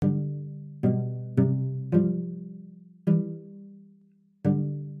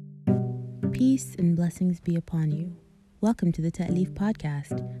Peace and blessings be upon you. Welcome to the Ta'leef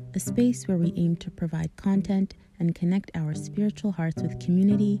Podcast, a space where we aim to provide content and connect our spiritual hearts with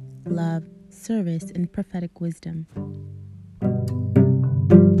community, love, service, and prophetic wisdom.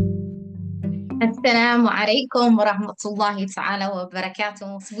 Assalamu alaikum wa rahmatullahi ta'ala wa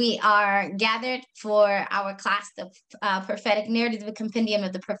barakatuh. We are gathered for our class, the prophetic narrative, the compendium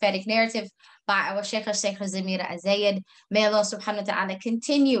of the prophetic narrative by our Sheikh Zamira Azayed. May Allah subhanahu wa ta'ala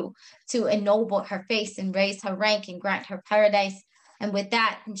continue to ennoble her face and raise her rank and grant her paradise. And with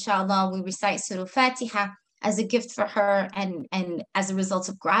that, inshallah, we recite Surah Fatiha as a gift for her and as a result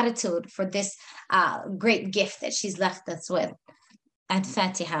of gratitude for this great gift that she's left us with. And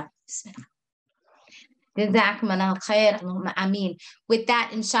Fatiha. With that,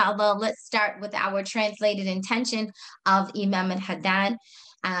 inshallah, let's start with our translated intention of Imam al-Haddad.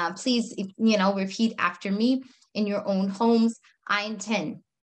 Please, repeat after me in your own homes. I intend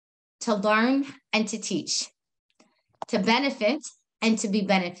to learn and to teach, to benefit and to be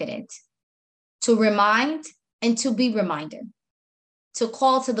benefited, to remind and to be reminded, to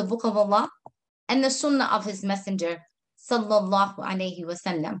call to the book of Allah and the sunnah of his messenger, sallallahu alayhi wa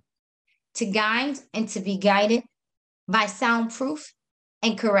sallam, to guide and to be guided by soundproof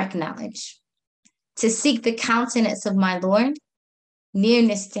and correct knowledge, to seek the countenance of my Lord,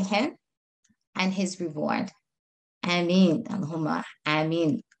 nearness to him, and his reward. Ameen. Allahumma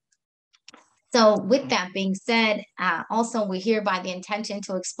ameen. So with that being said, also we're here by the intention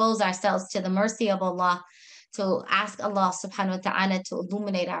to expose ourselves to the mercy of Allah, to ask Allah subhanahu wa ta'ala to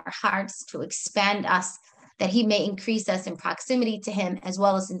illuminate our hearts, to expand us, that he may increase us in proximity to him, as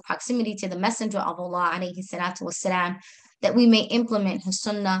well as in proximity to the messenger of Allah, alayhi salatu wasalam, that we may implement his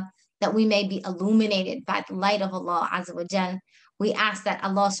sunnah, that we may be illuminated by the light of Allah azza wa jal. We ask that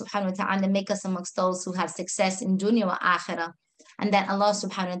Allah subhanahu wa ta'ala make us amongst those who have success in dunya wa akhirah, and that Allah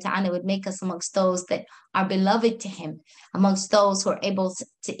subhanahu wa ta'ala would make us amongst those that are beloved to him, amongst those who are able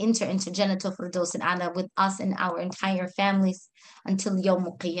to enter into Jannatul Firdaus al-A'la with us and our entire families until Yawm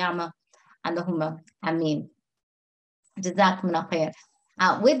al-Qiyamah. Allahumma ameen. Jazakumullah khair.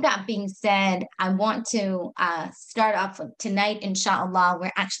 With that being said, I want to start off tonight, inshallah.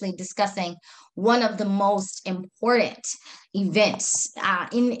 We're actually discussing one of the most important events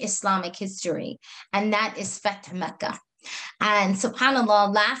in Islamic history, and that is Fath Mecca. And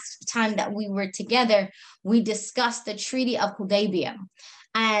subhanAllah, last time that we were together, we discussed the Treaty of Hudaybiyah.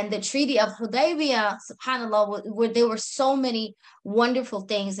 And the Treaty of Hudaybiyah, subhanAllah, where there were so many wonderful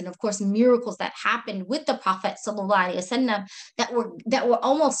things and, of course, miracles that happened with the Prophet sallallahu alaihi wasallam that were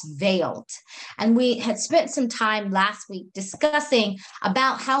almost veiled. And we had spent some time last week discussing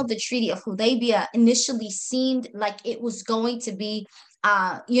about how the Treaty of Hudaybiyah initially seemed like it was going to be,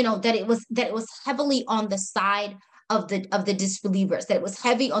 that it was heavily on the side of the disbelievers, that it was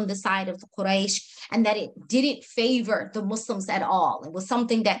heavy on the side of the Quraysh, and that it didn't favor the Muslims at all. It was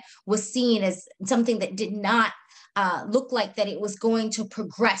something that was seen as something that did not look like that it was going to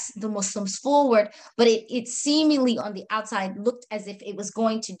progress the Muslims forward, but it seemingly on the outside looked as if it was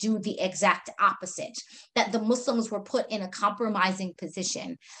going to do the exact opposite, that the Muslims were put in a compromising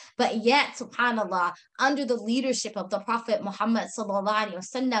position. But yet, subhanAllah, under the leadership of the Prophet Muhammad sallallahu alaihi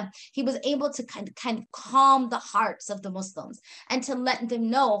wasallam, he was able to kind of calm the hearts of the Muslims and to let them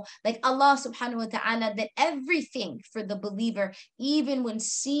know, like Allah subhanahu wa ta'ala, that everything for the believer, even when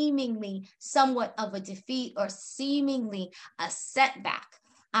seemingly somewhat of a defeat or seemingly a setback,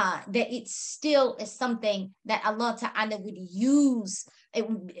 that it still is something that Allah Ta'ala would use. It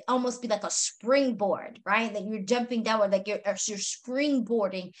would almost be like a springboard, right? That you're jumping down, or like you're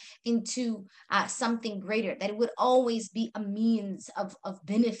springboarding into something greater, that it would always be a means of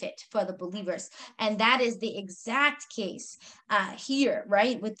benefit for the believers. And that is the exact case here,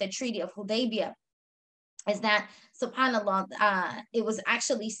 right? With the Treaty of Hudaybiyah, is that, subhanAllah, it was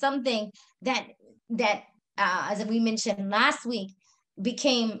actually something that as we mentioned last week,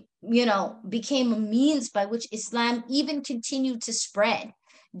 became a means by which Islam even continued to spread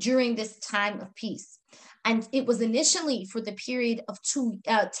during this time of peace. And it was initially for the period of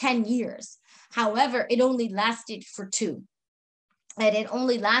 10 years. However, it only lasted for 2. And it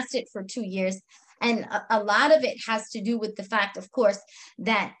only lasted for 2 years. And a lot of it has to do with the fact, of course,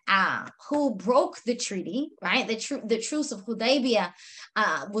 that who broke the treaty, right? The truce of Hudaybiyah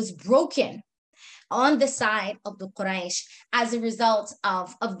was broken on the side of the Quraysh as a result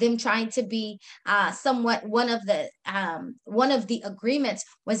of them trying to be somewhat, one of the agreements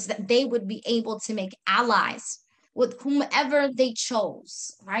was that they would be able to make allies with whomever they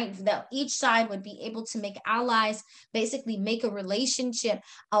chose, right? That each side would be able to make allies, basically make a relationship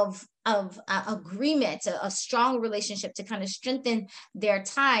of agreement, a strong relationship to kind of strengthen their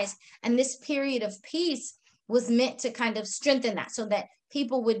ties. And this period of peace was meant to kind of strengthen that, so that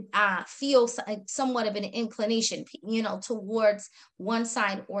people would feel somewhat of an inclination, towards one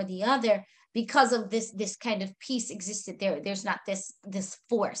side or the other, because of this kind of peace existed there. There's not this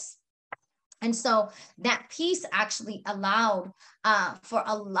force. And so that peace actually allowed for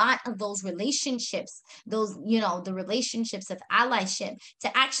a lot of those relationships, the relationships of allyship,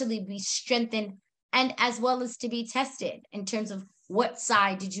 to actually be strengthened, and as well as to be tested in terms of what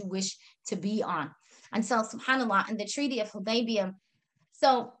side did you wish to be on. And so, subhanAllah, in the Treaty of Hudaybiyah,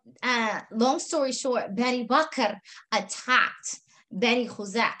 so long story short, Bani Bakr attacked Bani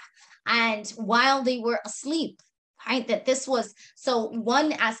Khuzah, and while they were asleep, right? That this was, so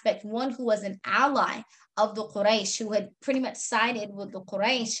one aspect, one who was an ally of the Quraysh, who had pretty much sided with the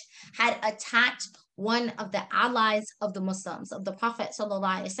Quraysh, had attacked one of the allies of the Muslims, of the Prophet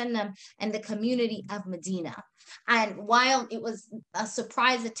ﷺ, and the community of Medina. And while it was a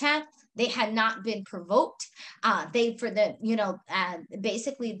surprise attack, they had not been provoked. Basically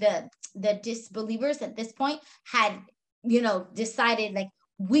the disbelievers at this point had, decided, like,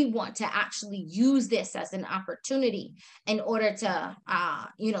 we want to actually use this as an opportunity in order to,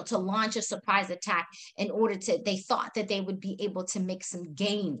 to launch a surprise attack, they thought that they would be able to make some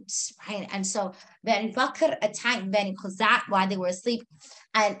gains, right? And so Bani Bakr attacked Bani Khuzat while they were asleep,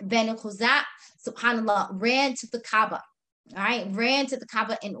 and Bani Khuzat, subhanAllah, ran to the Kaaba. All right, ran to the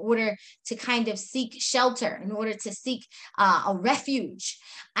Kaaba in order to kind of seek shelter, in order to seek a refuge.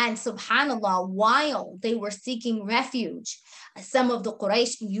 And subhanAllah, while they were seeking refuge, some of the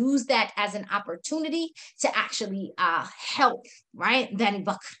Quraysh used that as an opportunity to actually help, right, Bani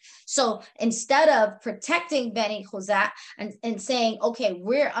Bakr. So instead of protecting Bani Khuzat and saying, okay,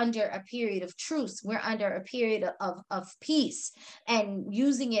 we're under a period of truce, we're under a period of peace, and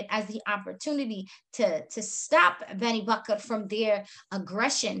using it as the opportunity to stop Bani Bakr from their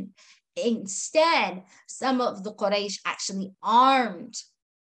aggression, instead, some of the Quraysh actually armed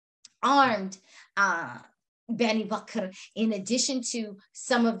Bani Bakr. In addition to,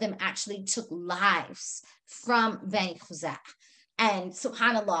 some of them actually took lives from Bani Khuzah. And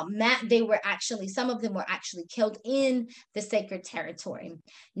subhanAllah, they were actually, some of them were actually killed in the sacred territory.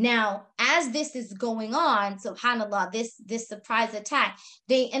 Now, as this is going on, subhanAllah, this surprise attack,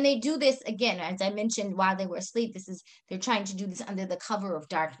 they do this again, as I mentioned, while they were asleep. They're trying to do this under the cover of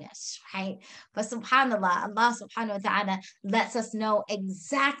darkness, right? But subhanAllah, Allah subhanahu wa ta'ala lets us know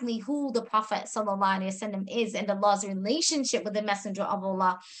exactly who the Prophet sallallahu alaihi wasallam is, and Allah's relationship with the Messenger of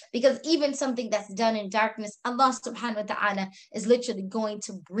Allah. Because even something that's done in darkness, Allah subhanahu wa ta'ala is literally going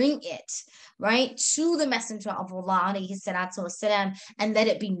to bring it, right, to the Messenger of Allah alayhi salatu wasalam, and let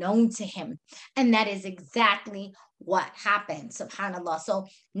it be known to him. And that is exactly what happened, subhanAllah. So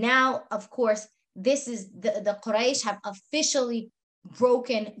now, of course, this is the Quraysh have officially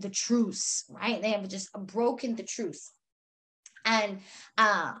broken the truce, right? They have just broken the truce. And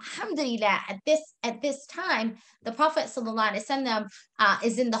alhamdulillah, at this time, the Prophet sallallahu alaihi wasallam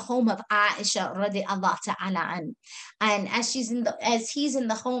is in the home of Aisha radiallahu ta'ala an. And as he's in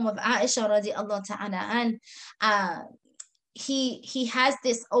the home of Aisha radiallahu ta'ala an, he has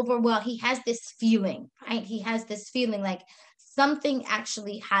this feeling, right? He has this feeling like something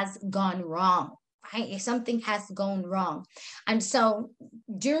actually has gone wrong. Right? Something has gone wrong. And so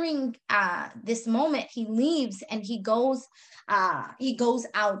during this moment, he leaves and he goes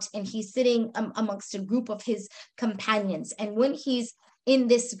out, and he's sitting amongst a group of his companions. And when he's in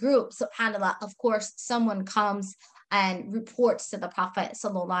this group, subhanAllah, of course, someone comes and reports to the Prophet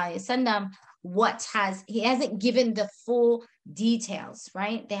sallallahu alaihi wasallam he hasn't given the full details,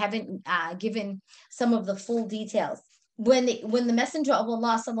 right? They haven't given some of the full details. When the Messenger of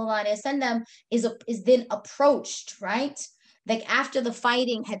Allah sallallahu alaihi wasallam is then approached, right? Like after the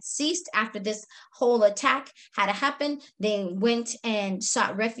fighting had ceased, after this whole attack had happened, they went and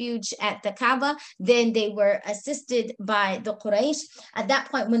sought refuge at the Kaaba. Then they were assisted by the Quraysh. At that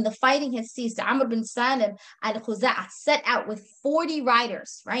point, when the fighting had ceased, Amr bin Salim al-Khuzaa set out with 40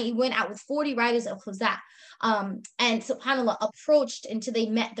 riders, right? He went out with 40 riders of Khuzaa. And subhanAllah, approached until they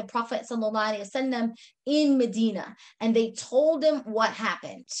met the Prophet sallallahu alaihi wasallam in Medina, and they told him what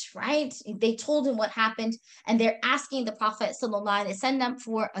happened, right? They told him what happened, and they're asking the Prophet sallallahu alaihi wasallam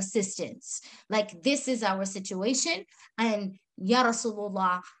for assistance. Like, this is our situation, and Ya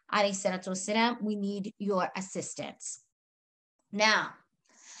Rasulullah alayhi salatu wasalam, we need your assistance. Now,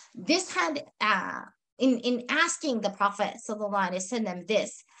 this had in asking the Prophet sallallahu alaihi wasallam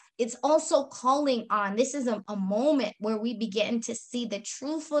this, it's also calling on, this is a moment where we begin to see the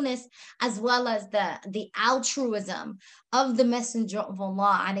truthfulness as well as the altruism of the Messenger of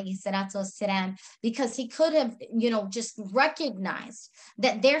Allah, alayhi salatu wasalam, because he could have, just recognized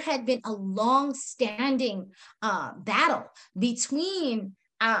that there had been a long-standing battle between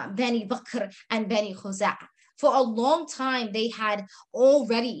Bani Bakr and Bani Khuza'ah. For a long time, they had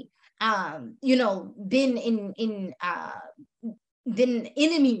already, been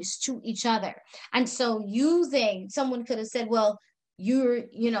enemies to each other. And so someone could have said, well, you're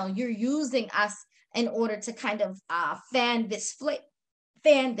using us in order to kind of fan this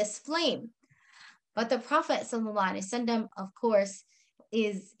flame. But the Prophet sallallahu alaihi wasallam, of course,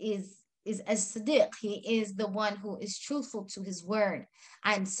 is as Siddiq. He is the one who is truthful to his word.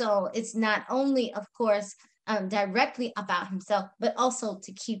 And so it's not only, of course, directly about himself, but also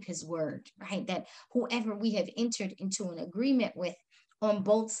to keep his word, right? That whoever we have entered into an agreement with on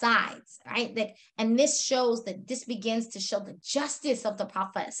both sides, right? And this begins to show the justice of the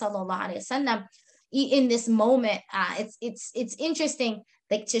Prophet sallallahu alaihi wasallam in this moment. It's interesting,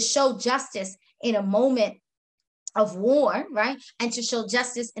 like, to show justice in a moment of war, right? And to show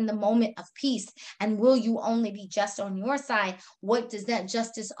justice in the moment of peace. And will you only be just on your side? What does that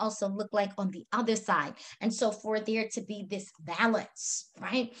justice also look like on the other side? And so for there to be this balance,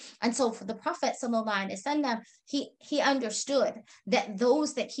 right? And so for the Prophet sallallahu alaihi wasallam, he understood that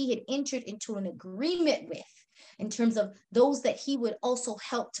those that he had entered into an agreement with, in terms of those that he would also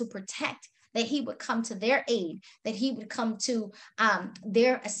help to protect, that he would come to their aid, that he would come to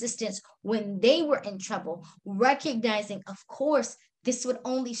their assistance when they were in trouble, recognizing, of course, this would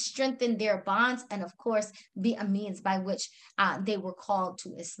only strengthen their bonds and, of course, be a means by which they were called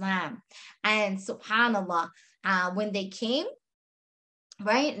to Islam. And subhanAllah, when they came,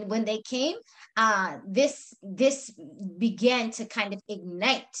 right? When they came, this began to kind of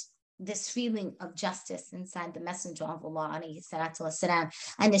ignite this feeling of justice inside the Messenger of Allah, alayhi salatu wasalam.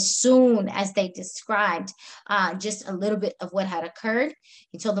 And as soon as they described just a little bit of what had occurred,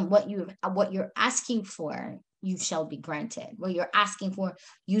 he told them, what you're asking for, you shall be granted. What you're asking for,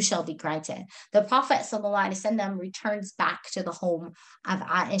 you shall be granted. The Prophet sallallahu alaihi wasallam returns back to the home of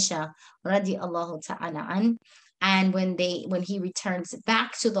Aisha radiallahu ta'ala an. And when he returns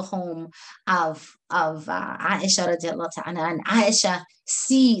back to the home of Aisha radiallahu ta'ala, and Aisha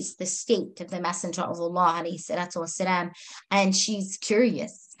sees the state of the Messenger of Allah alayhi salatu wasalam, and she's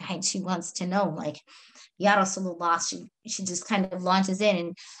curious, right? She wants to know, like, Ya Rasulullah, she just kind of launches in,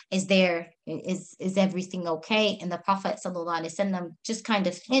 and is everything okay? And the Prophet sallallahu alaihi wasallam just kind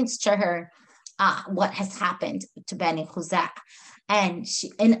of hints to her what has happened to Bani Khuza'ah. And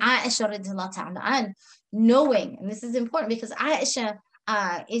Aisha radiallahu ta'ala, knowing, and this is important because Aisha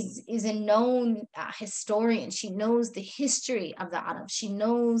is a known historian. She knows the history of the Arab. She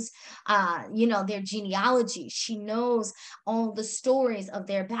knows, their genealogy. She knows all the stories of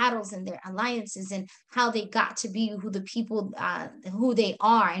their battles and their alliances and how they got to be who the people, who they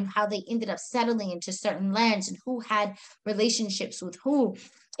are, and how they ended up settling into certain lands and who had relationships with who.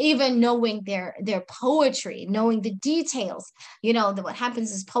 Even knowing their poetry, knowing the details, what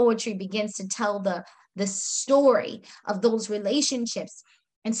happens is poetry begins to tell the story of those relationships.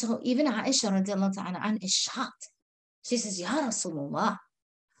 And so even Aisha radiallahu ta'ala is shocked. She says, Ya Rasulullah,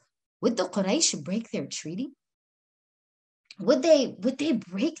 would the Quraysh break their treaty? Would they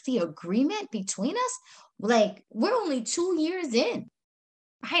break the agreement between us? Like, we're only 2 years in,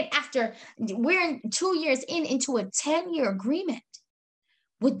 right? We're 2 years into a 10-year agreement.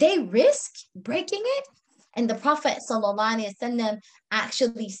 Would they risk breaking it? And the Prophet sallallahu alaihi wasallam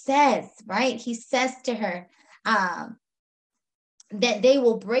actually says, right? He says to her that they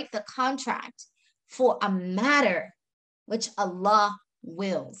will break the contract for a matter which Allah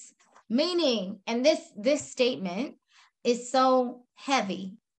wills. Meaning, and this statement is so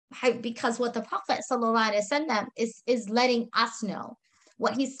heavy, right? Because what the Prophet sallallahu alaihi wasallam is letting us know,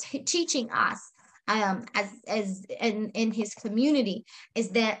 what he's teaching us as in his community, is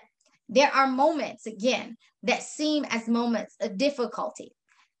that there are moments, again, that seem as moments of difficulty,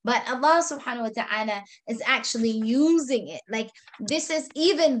 but Allah subhanahu wa ta'ala is actually using it. Like, this is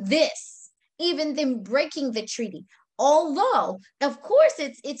even them breaking the treaty. Although, of course,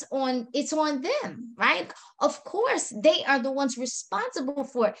 it's on them, right? Of course, they are the ones responsible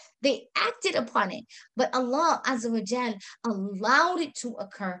for it. They acted upon it. But Allah Azza wa Jal allowed it to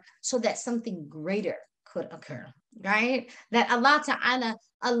occur so that something greater could occur, right? That Allah Ta'ala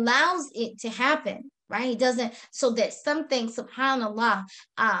allows it to happen, right? He doesn't, so that something, subhanAllah,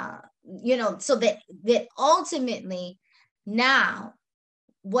 so that ultimately now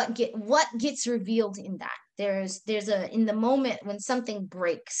what gets revealed in that? There's a, in the moment when something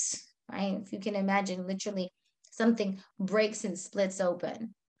breaks, right? If you can imagine, literally something breaks and splits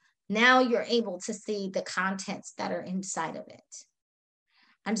open. Now you're able to see the contents that are inside of it.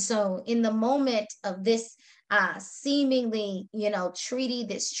 And so in the moment of this seemingly, treaty,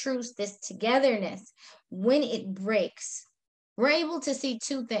 this truce, this togetherness, when it breaks, we're able to see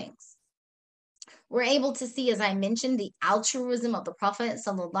two things. We're able to see, as I mentioned, the altruism of the Prophet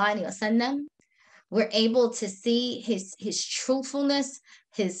sallallahu alaihi wasallam. We're able to see his truthfulness,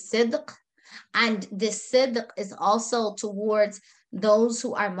 his sidq, and this sidq is also towards those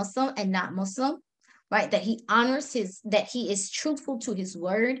who are Muslim and not Muslim, right? That he honors that he is truthful to his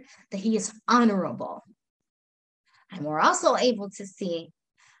word, that he is honorable. And we're also able to see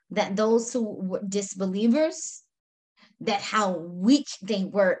that those who were disbelievers, that how weak they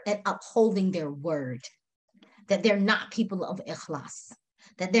were at upholding their word, that they're not people of ikhlas,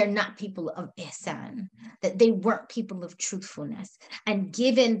 that they're not people of ihsan, that they weren't people of truthfulness. And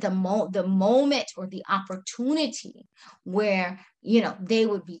given the moment or the opportunity where, they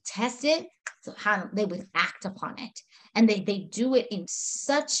would be tested, so how they would act upon it. And they do it in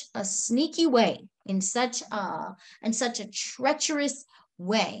such a sneaky way, in such a treacherous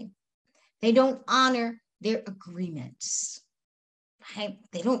way. They don't honor their agreements. Right?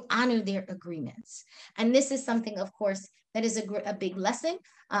 They don't honor their agreements. And this is something, of course, that is a big lesson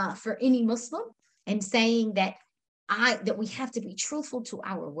for any Muslim, and saying that we have to be truthful to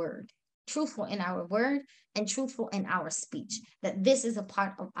our word, truthful in our word and truthful in our speech, that this is a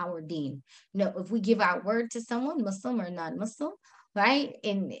part of our deen. If we give our word to someone, Muslim or non-Muslim, right,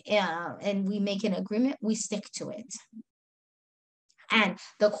 and we make an agreement, we stick to it. And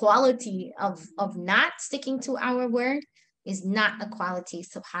the quality of not sticking to our word is not a quality,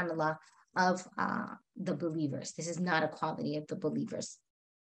 subhanAllah, of the believers. This is not a quality of the believers.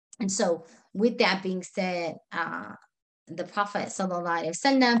 And so with that being said, the Prophet sallallahu alaihi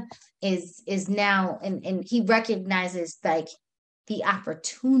wasallam is now, and he recognizes like the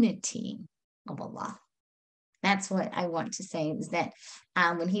opportunity of Allah. That's what I want to say, is that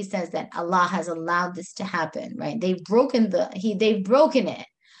when he says that Allah has allowed this to happen, right? They've broken it,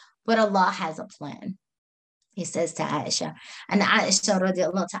 but Allah has a plan. He says to Aisha, and Aisha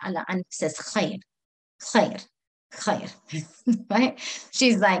radiallahu ta'ala anha says, khair, right?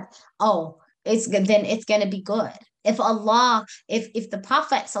 She's like, oh, it's good, then it's going to be good. If Allah, if the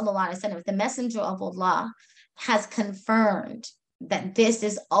Prophet sallallahu alaihi wasallam, if the messenger of Allah has confirmed that this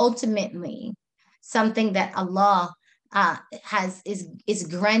is ultimately something that Allah is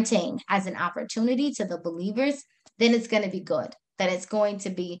granting as an opportunity to the believers, then it's going to be good, that it's going to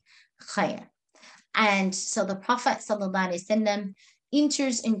be khair. And so the Prophet sallallahu alaihi wasallam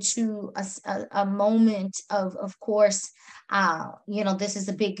enters into a moment of course, this is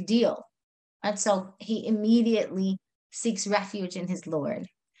a big deal. And so he immediately seeks refuge in his Lord.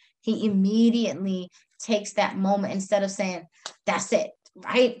 He immediately takes that moment, instead of saying, that's it,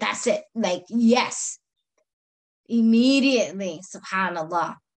 right? That's it. Like, yes. Immediately,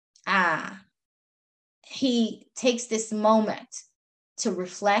 subhanAllah, he takes this moment to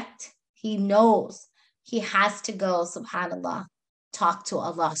reflect. He knows he has to go, subhanAllah, talk to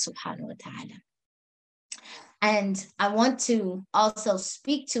Allah subhanahu wa ta'ala. And I want to also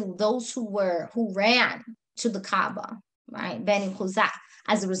speak to those who ran to the Kaaba, right? Bani Khuzah,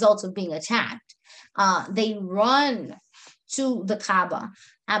 as a result of being attacked. They run to the Kaaba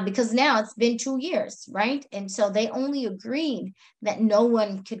because now it's been 2 years, right? And so they only agreed that no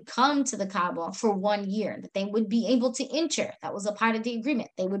one could come to the Kaaba for 1 year, that they would be able to enter. That was a part of the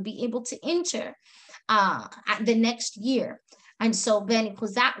agreement. They would be able to enter the next year. And so Bani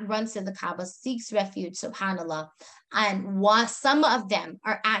Khuzah runs to the Kaaba, seeks refuge, subhanAllah. And while some of them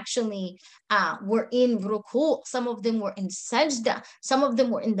are actually were in ruku', some of them were in sajda, some of them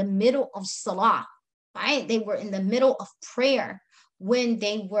were in the middle of salah, right? They were in the middle of prayer when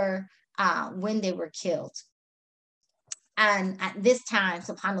they were killed. And at this time,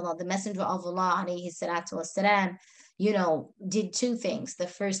 subhanAllah, the Messenger of Allah, alayhi salatu wasalam, did two things. The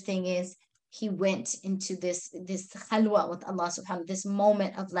first thing is, he went into this khalwa with Allah subhanahu wa ta'ala, this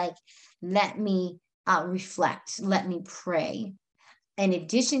moment of like, let me reflect, let me pray. In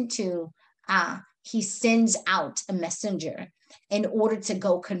addition to, he sends out a messenger in order to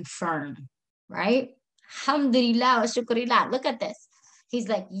go confirm, right? Alhamdulillah wa shukrillah. Look at this. He's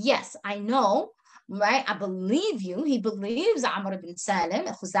like, yes, I know, right? I believe you. He believes Amr ibn Salim,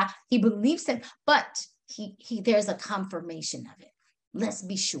 he believes him, but he there's a confirmation of it. let's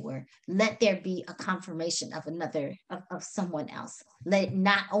be sure. Let there be a confirmation of another, of someone else. Let it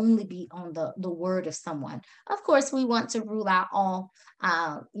not only be on the word of someone. Of course, we want to rule out all,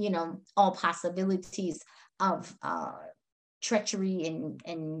 all possibilities of treachery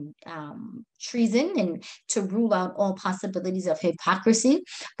and treason, and to rule out all possibilities of hypocrisy,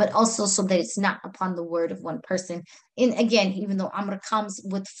 but also so that it's not upon the word of one person. And again, even though Amr comes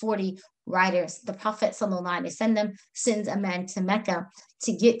with 40 riders, the Prophet ﷺ sends a man to Mecca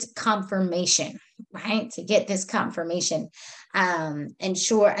to get confirmation, right? To get this confirmation. And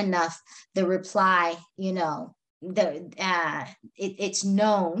sure enough, the reply, it's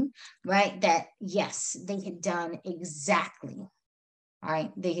known, right, that yes, they had done exactly,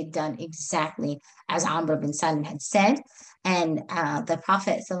 right, they had done exactly as Amr bin Salim had said. And the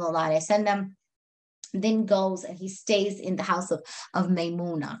Prophet ﷺ then goes and he stays in the house of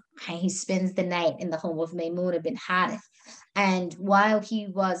Maymuna. And he spends the night in the home of Maymuna bin Harith. And while he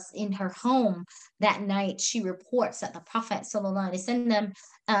was in her home that night, she reports that the Prophet ﷺ,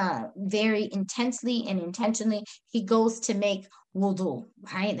 very intensely and intentionally, he goes to make wudu,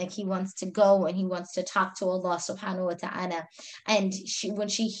 right? Like he wants to go and he wants to talk to Allah subhanahu wa ta'ala. And when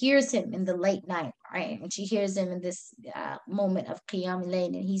she hears him in the late night, right? When she hears him in this moment of Qiyam al-Layl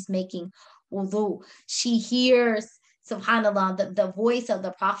and he's making wudu, she hears, subhanallah, the voice of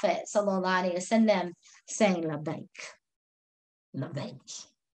the Prophet sallallahu alaihi wasallam saying labbaik, labbaik,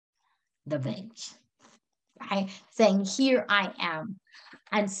 labbaik, right? Saying, here I am.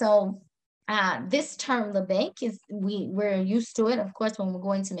 And so this term labbaik is, we're used to it, of course, when we're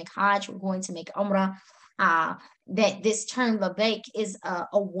going to make Hajj, we're going to make Umrah. That this term labbaik is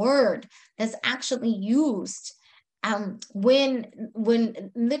a word that's actually used when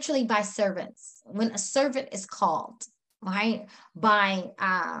literally by servants, when a servant is called, right, by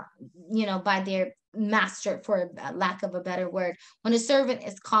by their master, for lack of a better word, when a servant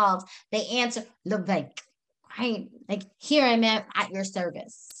is called, they answer labbaik, right? Like, here I am at your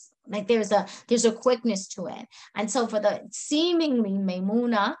service. Like there's a quickness to it. And so for the seemingly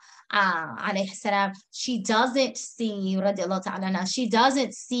Maymuna alayhi salam, she doesn't see, radiallahu ta'ala, she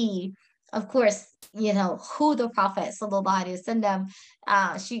doesn't see, of course, who the Prophet sallallahu alaihi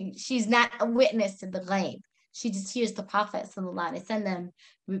wasallam, she's not a witness to the ghaib. She just hears the Prophet sallallahu alaihi wasallam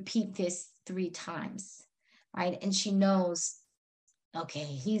repeat this 3 times, right? And she knows, okay,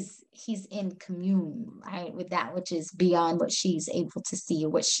 he's in commune, right, with that which is beyond what she's able to see or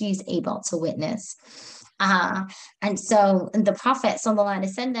what she's able to witness. And so the Prophet sallallahu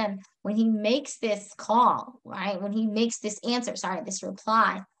alaihi wasallam, when he makes this call, right, when he makes this answer, this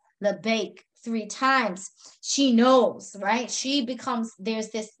reply, labbaik, 3 times, she knows, right? She becomes, there's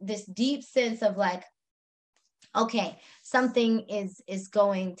this deep sense of like, okay, something is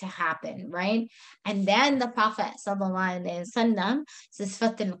going to happen, right? And then the Prophet sallallahu alaihi wasallam says,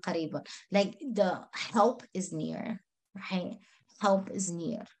 "Fatin qaribun," like the help is near, right? Help is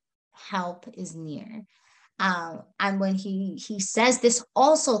near. Help is near. And when he says this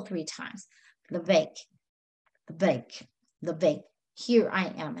also 3 times, labbaik, labbaik, labbaik, here I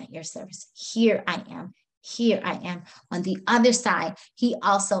am at your service. Here I am. Here I am. On the other side, he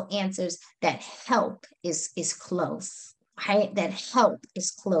also answers that help is close, right? That help is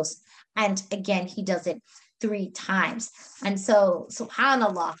close. And again, he does it 3 times. And so,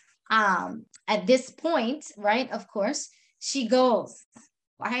 subhanAllah, at this point, right, of course, she goes,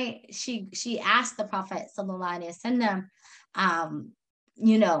 right? She asked the Prophet, sallallahu alaihi wasallam,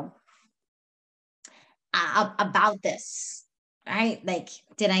 about this, right? Like,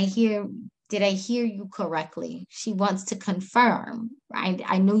 did I hear you correctly? She wants to confirm, right?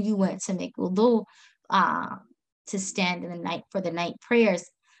 I know you went to make wudu to stand in the night for the night prayers.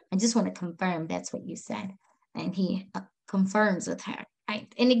 I just want to confirm that's what you said. And he confirms with her, right?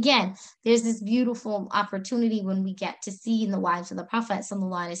 And again, there's this beautiful opportunity when we get to see in the wives of the Prophet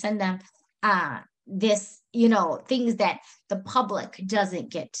sallallahu alaihi wasallam this, things that the public doesn't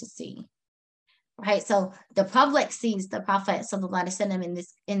get to see, right? So the public sees the Prophet sallallahu alaihi wasallam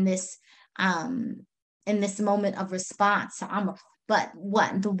in this moment of response to Amr. But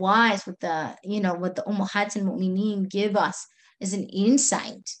what the wives, with the what the Ummahat al-Mu'mineen give us is an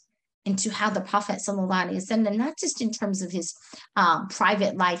insight into how the Prophet sallallahu alaihi wasallam, not just in terms of his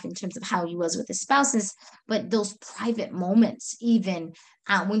private life, in terms of how he was with his spouses, but those private moments, even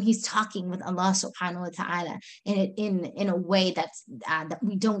when he's talking with Allah subhanahu wa ta'ala in a way that's that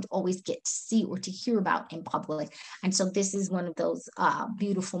we don't always get to see or to hear about in public. And so this is one of those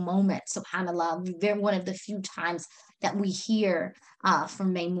beautiful moments, subhanallah. They're one of the few times that we hear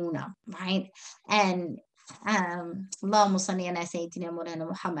from Maymuna, right? And Allahumma salli ala Sayyidina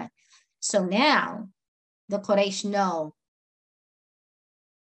Muhammad. So now the Quraysh know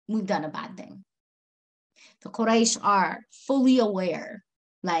we've done a bad thing. The Quraysh are fully aware,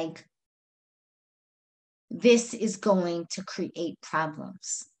 like, this is going to create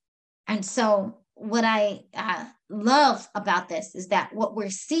problems. And so what I love about this is that what we're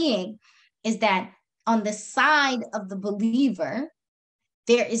seeing is that on the side of the believer,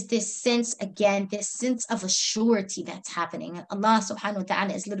 there is this sense, again, this sense of a surety that's happening. And Allah subhanahu wa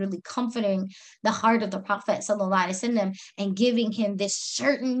ta'ala is literally comforting the heart of the Prophet sallallahu alaihi wasallam and giving him this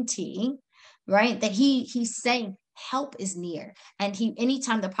certainty, right? That he's saying help is near. And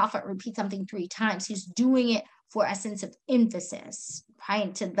anytime the Prophet repeats something 3 times, he's doing it for a sense of emphasis,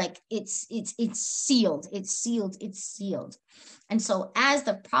 right? To like, it's sealed, it's sealed, it's sealed. And so as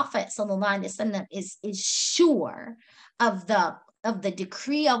the Prophet sallallahu alaihi wasallam is sure of the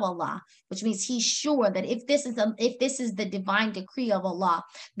decree of Allah, which means he's sure that if this is the divine decree of Allah,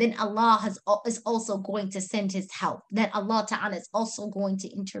 then Allah is also going to send his help, that Allah Ta'ala is also going to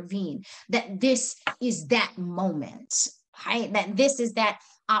intervene, that this is that moment, right? That this is that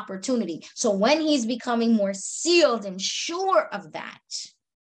opportunity. So when he's becoming more sealed and sure of that,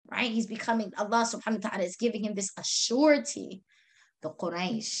 right? He's becoming, Allah subhanahu wa ta'ala is giving him this assurity. The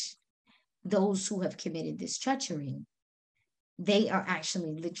Quraysh, those who have committed this treachery, they are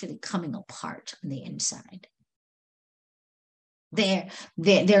actually literally coming apart on the inside. They're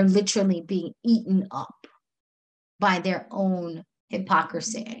literally being eaten up by their own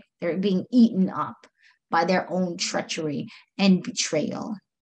hypocrisy. They're being eaten up by their own treachery and betrayal.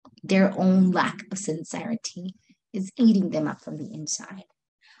 Their own lack of sincerity is eating them up from the inside.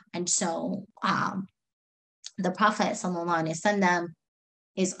 And so the Prophet sallallahu alaihi wasallam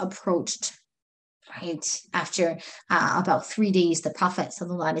is approached, right? After about 3 days, the Prophet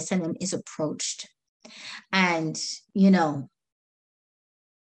sallallahu alaihi wasallam is approached. And,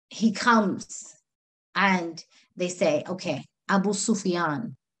 he comes and they say, okay, Abu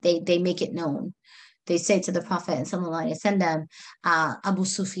Sufyan, they make it known. They say to the Prophet sallallahu alaihi wasallam, Abu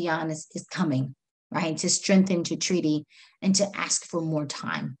Sufyan is coming, right? To strengthen the treaty and to ask for more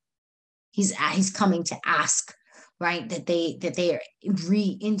time. He's coming to ask, right, that they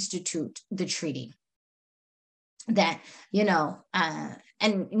reinstitute the treaty. That,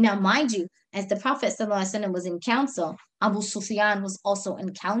 and now mind you, as the Prophet ﷺ was in council, Abu Sufyan was also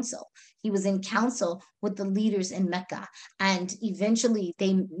in council. He was in council with the leaders in Mecca. And eventually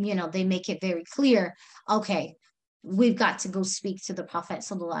they make it very clear, okay, we've got to go speak to the Prophet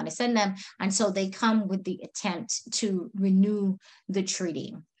ﷺ. And so they come with the attempt to renew the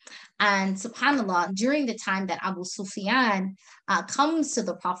treaty. And subhanAllah, during the time that Abu Sufyan comes to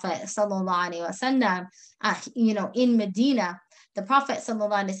the Prophet sallallahu alaihi wasallam, in Medina, the Prophet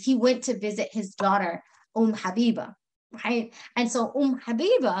sallallahu alaihi wasallam, he went to visit his daughter Habiba, right? And so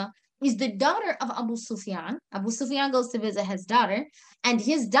Habiba is the daughter of Abu Sufyan. Abu Sufyan goes to visit his daughter, and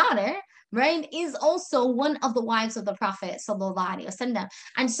his daughter, right, is also one of the wives of the Prophet sallallahu alaihi wasallam.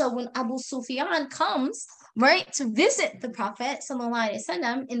 And so when Abu Sufyan comes, right, to visit the Prophet sallallahu alaihi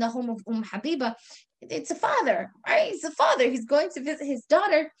wasallam in the home of Habiba, it's a father, right? It's a father. He's going to visit his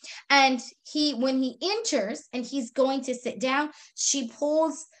daughter, and when he enters and he's going to sit down, she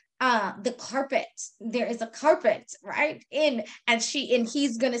pulls the carpet. There is a carpet, right? And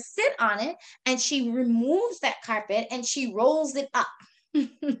he's gonna sit on it, and she removes that carpet and she rolls it up.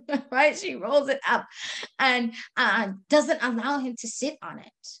 Right? She rolls it up and doesn't allow him to sit on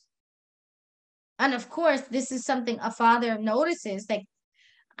it. And of course, this is something a father notices, like,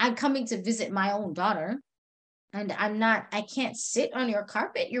 I'm coming to visit my own daughter, and I can't sit on your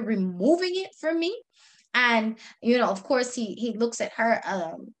carpet. You're removing it from me. And, of course, he looks at her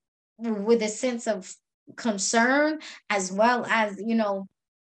with a sense of concern, as well as, he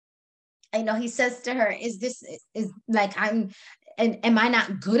says to her, is like, am I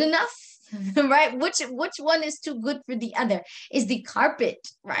not good enough? Right? Which one is too good for the other? Is the carpet,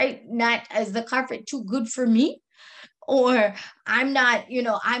 right? Is the carpet too good for me? Or I'm not,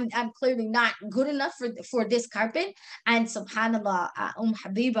 I'm clearly not good enough for this carpet. And subhanAllah,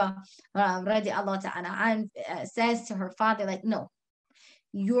 Habiba radiallahu ta'ala says to her father, like, no,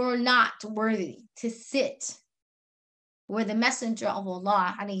 you're not worthy to sit where the Messenger of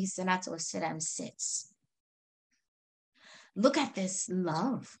Allah alayhi salatu wasalam sits. Look at this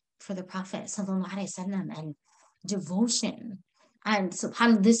love for the Prophet sallallahu alaihi wasallam and devotion. And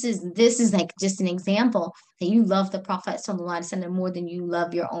subhanAllah, this is like just an example that you love the Prophet sallallahu alaihi wasallam more than you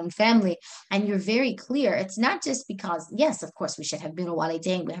love your own family. And you're very clear. It's not just because, yes, of course, we should have birrul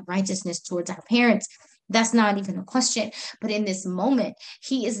walidain, we have righteousness towards our parents. That's not even a question. But in this moment,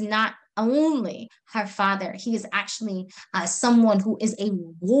 he is not only her father, he is actually someone who is a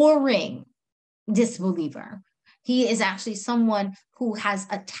warring disbeliever. He is actually someone who has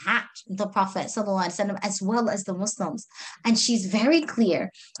attacked the Prophet ﷺ as well as the Muslims. And she's very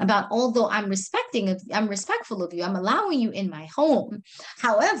clear about, although I'm respectful of you, I'm allowing you in my home.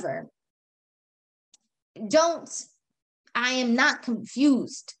 However, I am not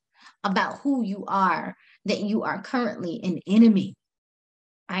confused about who you are, that you are currently an enemy.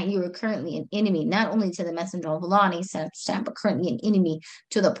 Right? You are currently an enemy, not only to the Messenger of Allah, but currently an enemy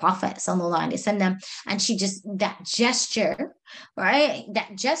to the Prophet. And she just, that gesture, right?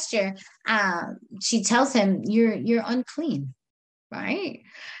 That gesture, she tells him, you're unclean, right?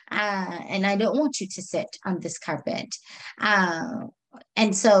 And I don't want you to sit on this carpet.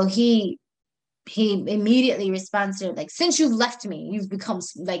 And so he immediately responds to her, like, since you've left me, you've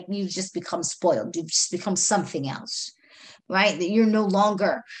just become spoiled. You've just become something else, right? That you're no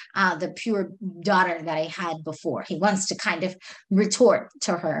longer the pure daughter that I had before. He wants to kind of retort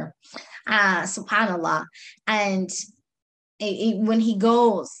to her, subhanAllah. And when he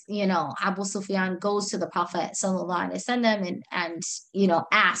goes, Abu Sufyan goes to the Prophet sallallahu alaihi wasallam and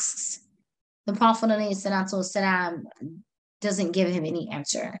asks. The Prophet والسلام, doesn't give him any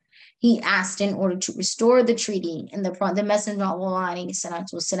answer. He asked in order to restore the treaty, and the Messenger of Allah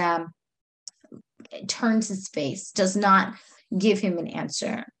والسلام, turns his face, does not give him an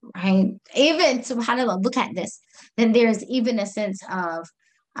answer, right? Even, subhanAllah, look at this. Then there's even a sense of,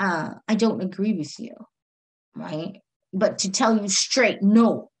 I don't agree with you, right? But to tell you straight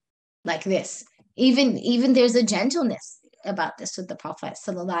no, like this, even there's a gentleness about this with the Prophet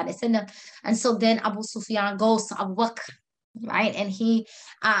sallallahu alaihi wasallam. And so then Abu Sufyan goes to Abu Bakr, right? And he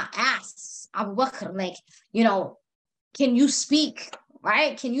asks Abu Bakr, like, can you speak,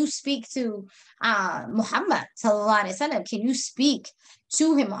 right? Can you speak to Muhammad sallallahu alaihi wasallam? Can you speak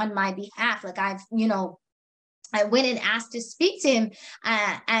to him on my behalf? Like, I went and asked to speak to him,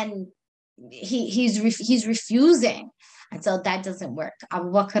 and he's refusing. And so that doesn't work.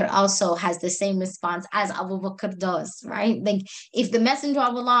 Abu Bakr also has the same response as Abu Bakr does, right? Like, if the Messenger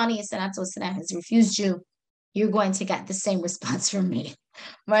of Allah has refused you, you're going to get the same response from me,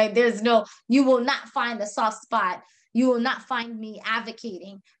 right? You will not find a soft spot. You will not find me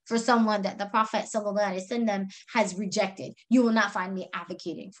advocating for someone that the Prophet ﷺ has rejected. You will not find me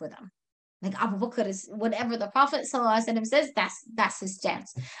advocating for them. Like, Abu Bakr is, whatever the Prophet ﷺ says, that's his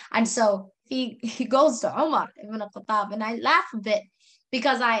stance. And so he goes to Umar ibn al-Khattab, and I laugh a bit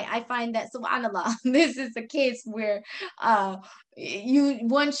because I find that, subhanAllah, this is a case where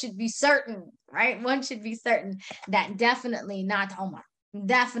one should be certain, right? One should be certain that definitely not Umar.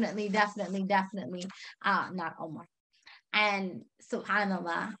 Definitely not Umar. And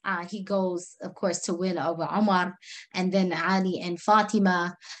subhanAllah, he goes, of course, to win over Umar, and then Ali and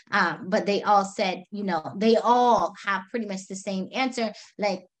Fatima. But they all said, they all have pretty much the same answer.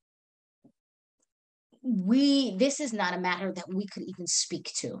 Like, this is not a matter that we could even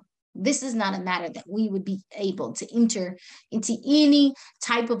speak to. This is not a matter that we would be able to enter into any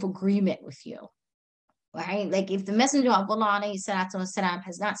type of agreement with you. Right? Like, if the Messenger of Allah والسلام,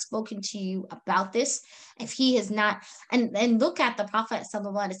 has not spoken to you about this, if he has not, and look at the Prophet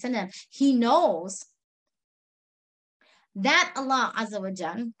sallallahu alaihi wasallam, he knows that Allah Azza wa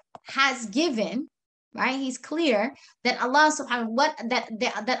Jal has given, right? He's clear that Allah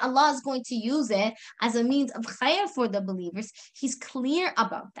that Allah is going to use it as a means of khair for the believers. He's clear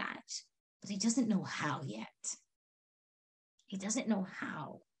about that, but he doesn't know how yet. He doesn't know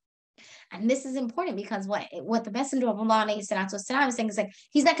how. And this is important because what the Messenger of Allah is saying is, like,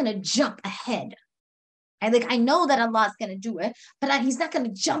 he's not going to jump ahead. I know that Allah is going to do it, but he's not going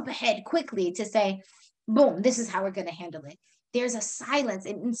to jump ahead quickly to say, boom, this is how we're going to handle it. There's a silence,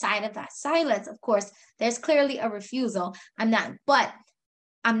 and inside of that silence, of course, there's clearly a refusal. I'm not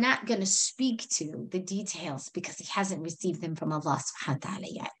going to speak to the details because he hasn't received them from Allah subhanahu wa ta'ala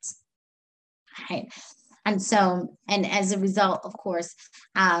yet. Right? And so, and as a result, of course,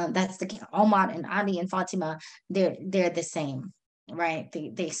 that's the Omar and Ali and Fatima, they're the same, right?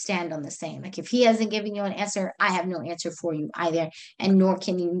 They stand on the same. Like, if he hasn't given you an answer, I have no answer for you either, and nor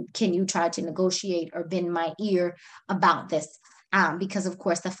can you try to negotiate or bend my ear about this. Because, of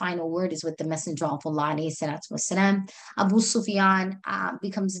course, the final word is with the Messenger of Allah. Abu Sufyan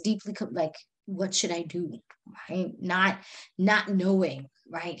becomes deeply like, what should I do? Right? Not knowing.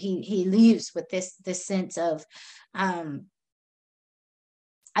 Right? He leaves with this sense of, I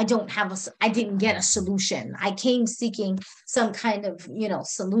didn't get a solution. I came seeking some kind of,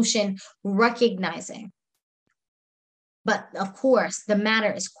 solution, recognizing. But of course, the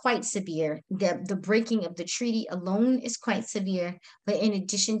matter is quite severe. The breaking of the treaty alone is quite severe. But in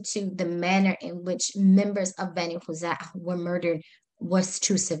addition to the manner in which members of Bani Khuza'ah were murdered was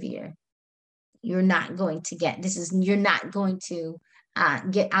too severe. you're not going to get. You're not going to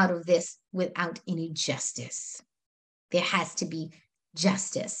get out of this without any justice. There has to be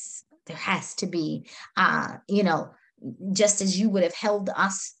justice. There has to be, just as you would have held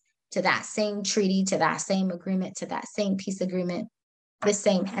us to that same treaty, to that same agreement, to that same peace agreement, the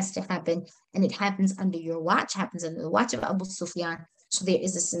same has to happen. And it happens under your watch, happens under the watch of Abu Sufyan. So there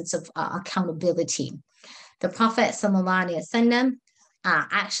is a sense of accountability. The Prophet ﷺ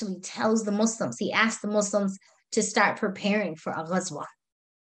actually tells the Muslims, he asked the Muslims to start preparing for a ghazwa,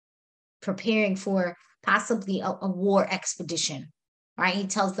 preparing for possibly a war expedition, right? He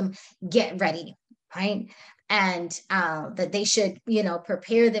tells them, get ready, right? And that they should,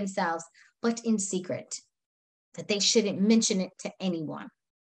 prepare themselves, but in secret, that they shouldn't mention it to anyone.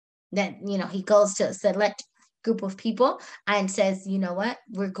 That, he goes to a select group of people and says, you know what,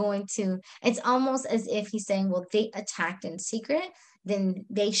 we're going to, it's almost as if he's saying, well, they attacked in secret, then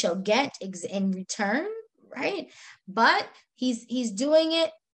they shall get in return, right? But he's doing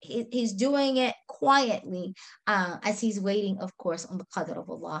it. He's doing it quietly as he's waiting, of course, on the qadr of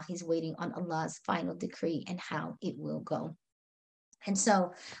Allah. He's waiting on Allah's final decree and how it will go. And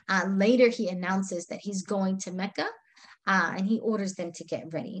so later he announces that he's going to Mecca and he orders them to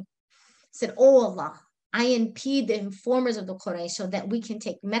get ready. He said, oh Allah, I impede the informers of the Quraysh so that we can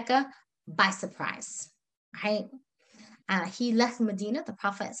take Mecca by surprise, right? He left Medina, the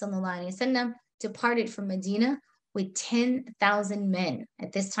Prophet ﷺ departed from Medina with 10,000 men.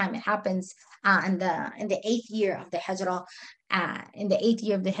 At this time, it happens in the 8th year of the Hijrah, in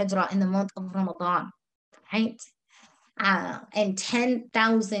the month of Ramadan, right? And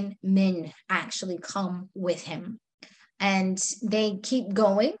 10,000 men actually come with him. And they keep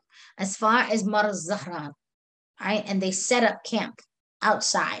going as far as Mar al-Zahran, right? And they set up camp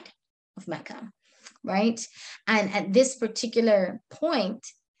outside of Mecca, right? And at this particular point,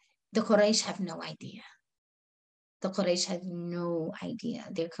 the Quraysh have no idea. The Quraysh have no idea.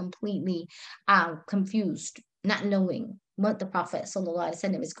 They're completely confused, not knowing what the Prophet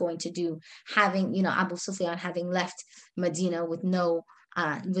ﷺ is going to do, having, Abu Sufyan having left Medina with no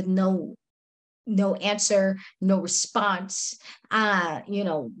answer, no response, not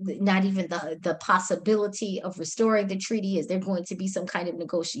even the possibility of restoring the treaty. Is there going to be some kind of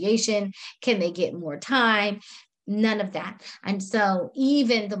negotiation? Can they get more time? None of that. And so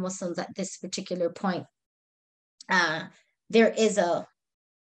even the Muslims at this particular point, there is a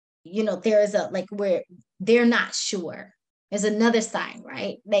where they're not sure. There's another sign,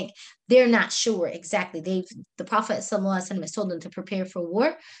 right? Like they're not sure exactly. The Prophet ﷺ has told them to prepare for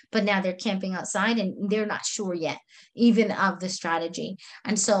war, but now they're camping outside and they're not sure yet, even of the strategy.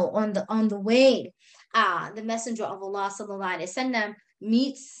 And so on the way, the Messenger of Allah ﷺ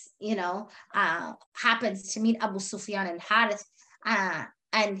meets, happens to meet Abu Sufyan and Harith,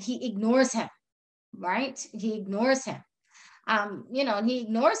 and he ignores him, right? He ignores him. And he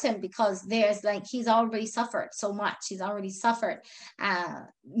ignores him because he's already suffered so much. He's already suffered,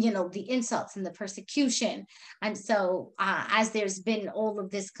 the insults and the persecution. And so as there's been all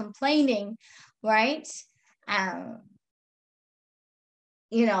of this complaining, right?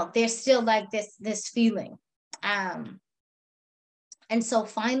 There's still like this feeling. And so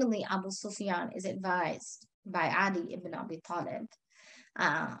finally, Abu Sufyan is advised by Ali ibn Abi Talib,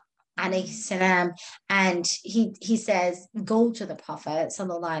 alayhi salam, and he says, go to the Prophet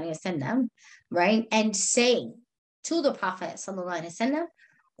sallallahu alaihi wasallam, right, and say to the Prophet sallallahu alaihi wasallam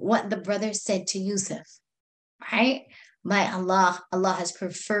what the brother said to Yusuf, right? By Allah has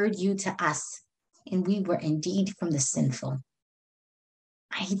preferred you to us, and we were indeed from the sinful.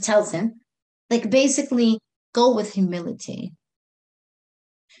 He tells him, like, basically, go with humility.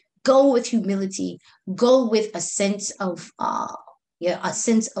 Go with humility. Go with a sense of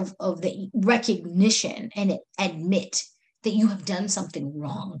the recognition, and admit that you have done something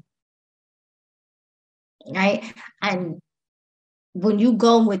wrong, right? And when you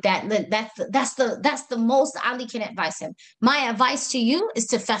go with that, that's the most Ali can advise him. My advice to you is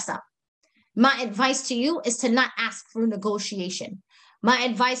to fess up. My advice to you is to not ask for negotiation. My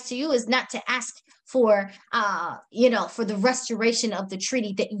advice to you is not to ask for for the restoration of the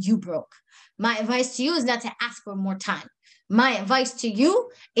treaty that you broke. My advice to you is not to ask for more time. My advice to you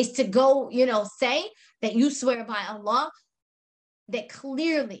is to go, say that you swear by Allah that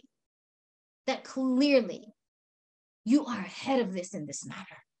clearly you are ahead of this in this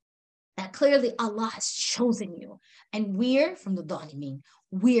matter. That clearly Allah has chosen you. And we're from the Dhalimin.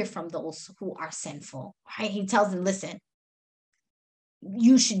 We're from those who are sinful. Right? He tells them, listen,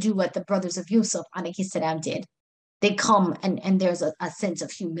 you should do what the brothers of Yusuf alayhi salam did. They come and there's a sense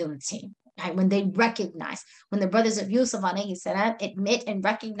of humility. Right? When the brothers of Yusuf alayhi salam admit and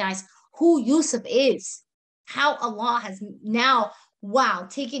recognize who Yusuf is, how Allah has now, wow,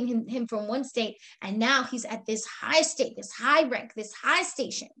 taken him from one state, and now he's at this high state, this high rank, this high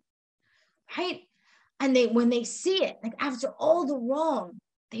station, right? And when they see it, like after all the wrong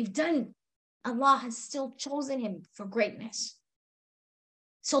they've done, Allah has still chosen him for greatness.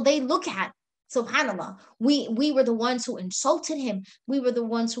 So they look at, subhanAllah, we were the ones who insulted him. We were the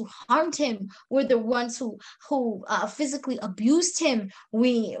ones who harmed him. We're the ones who physically abused him.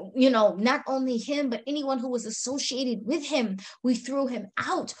 We, not only him, but anyone who was associated with him, we threw him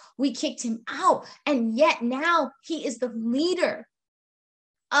out. We kicked him out. And yet now he is the leader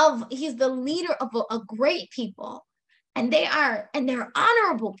he's the leader of a great people. And they're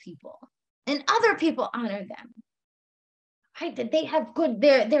honorable people. And other people honor them. Right? That they have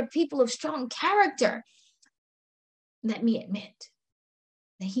they're people of strong character. Let me admit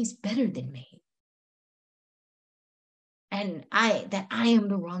that he's better than me. And I am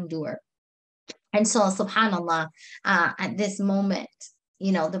the wrongdoer. And so, subhanAllah, at this moment,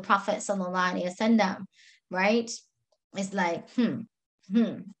 the Prophet sallallahu alaihi wasallam, right, is like,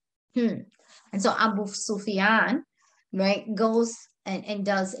 And so Abu Sufyan, right, goes and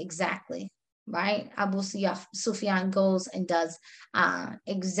does exactly, right? Abu Sufyan goes and does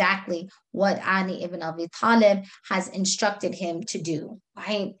exactly what Ali ibn Abi Talib has instructed him to do,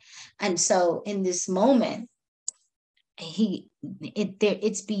 right? And so in this moment,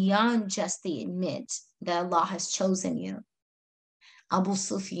 it's beyond just the admit that Allah has chosen you. Abu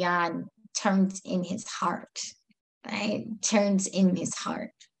Sufyan turns in his heart, right? Turns in his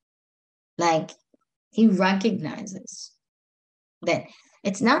heart. Like he recognizes that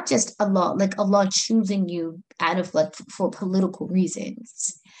it's not just Allah, like Allah choosing you out of for political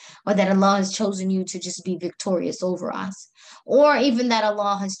reasons, or that Allah has chosen you to just be victorious over us, or even that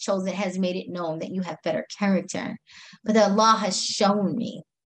Allah has made it known that you have better character, but that Allah has shown me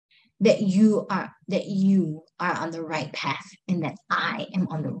that you are on the right path and that I am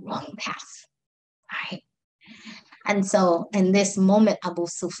on the wrong path, right? And so in this moment, Abu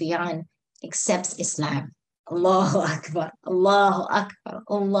Sufyan accepts Islam. Allahu Akbar, Allahu Akbar,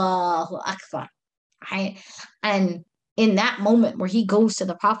 Allahu Akbar. Right? And in that moment where he goes to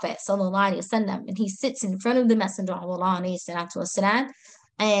the Prophet sallallahu alaihi wasallam and he sits in front of the Messenger of Allah والسلام,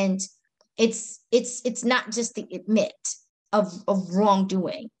 and it's not just the admit of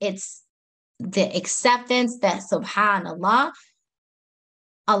wrongdoing, it's the acceptance that subhanallah,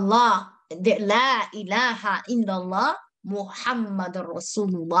 Allah, that la ilaha illallah Muhammad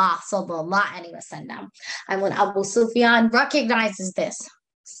Rasulullah sallallahu alaihi wasallam. And when Abu Sufyan recognizes this,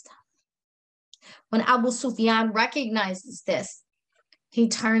 he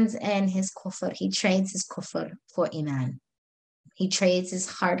turns in his kufr. He trades his kufr for iman. He trades his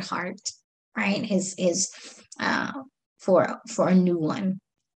hard heart, right? His for a new one,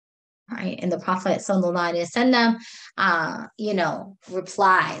 right? And the Prophet sallallahu alaihi wasallam,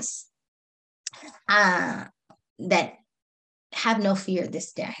 replies that have no fear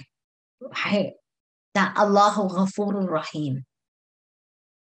this day, right? That Allahu Ghafurur Rahim.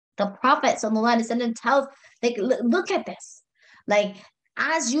 The Prophet sallallahu alaihi wasallam tells, like, look at this. Like,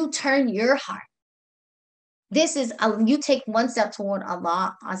 as you turn your heart, this is, you take one step toward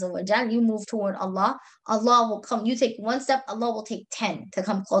Allah Azza wa Jal, you move toward Allah, Allah will come. You take one step, Allah will take 10 to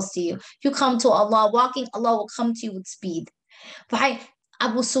come close to you. You come to Allah walking, Allah will come to you with speed. Right?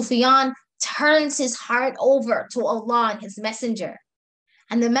 Abu Sufyan turns his heart over to Allah and his messenger.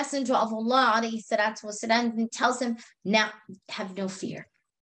 And the messenger of Allah alayhi salatu wasalam tells him, now have no fear.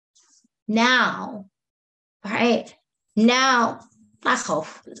 Now, right? Now,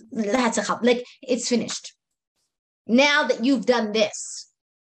 like it's finished. Now that you've done this,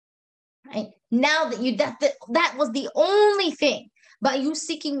 right? Now that that was the only thing. By you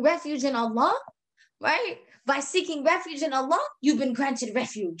seeking refuge in Allah, right? By seeking refuge in Allah, you've been granted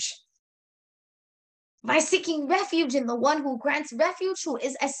refuge. By seeking refuge in the one who grants refuge, who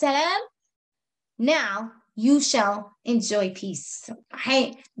is as-salam, now you shall enjoy peace.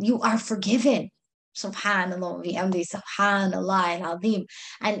 Right? You are forgiven. Subhanallah, subhanallah al-azim,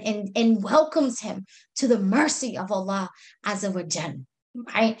 and welcomes him to the mercy of Allah Azza wa Jal.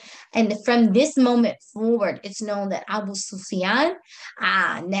 Right? And from this moment forward, it's known that Abu Sufyan,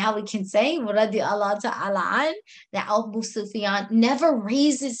 now we can say, that Abu Sufyan never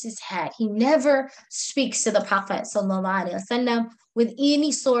raises his head. He never speaks to the Prophet sallallahu alaihi wasallam with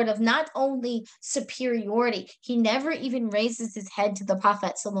any sort of not only superiority, he never even raises his head to the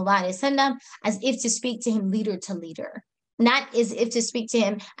Prophet sallallahu alaihi wasallam as if to speak to him leader to leader, not as if to speak to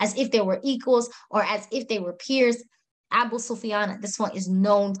him as if they were equals or as if they were peers. Abu Sufyan at this point is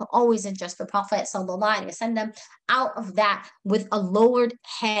known to always address the Prophet sallallahu alaihi wasallam out of that with a lowered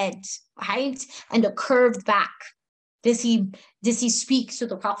head, right? And a curved back. Does he speak to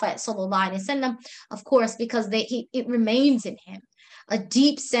the Prophet sallallahu alaihi wasallam? Of course, because it remains in him a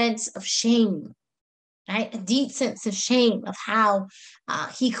deep sense of shame, right? A deep sense of shame of how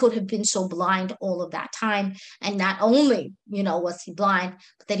he could have been so blind all of that time. And not only, was he blind,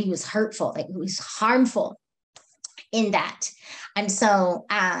 but that he was hurtful, like he was harmful in that. And so,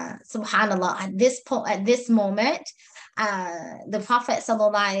 subhanAllah, at this moment, the Prophet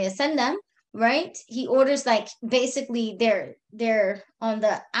sallallahu alaihi wasallam, right? He orders, like, basically they're on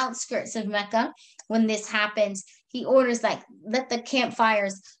the outskirts of Mecca when this happens. He orders, like, let the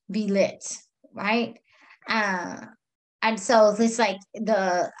campfires be lit, right? And so it's like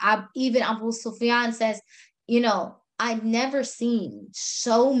even Abu Sufyan says, I've never seen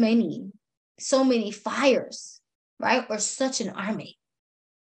so many fires, right? Or such an army.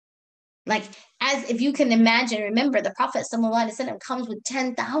 Like, as if you can imagine, remember the Prophet sallallahu alaihi wasallam comes with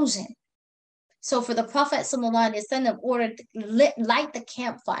 10,000. So for the Prophet sallallahu alaihi wasallam ordered light the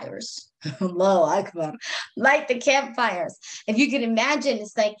campfires. Allahu Akbar. Light the campfires. If you can imagine,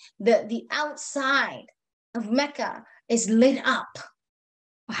 it's like the outside of Mecca is lit up,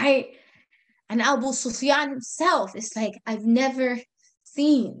 right? And Abu Sufyan himself is like, I've never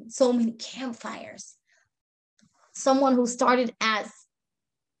seen so many campfires. Someone who started as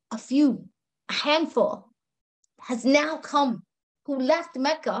a handful, has now come, who left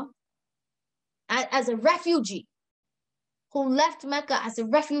Mecca as a refugee,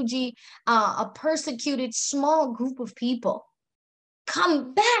 a persecuted small group of people,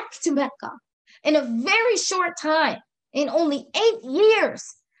 come back to Mecca in a very short time, in only 8 years,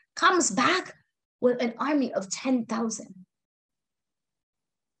 comes back with an army of 10,000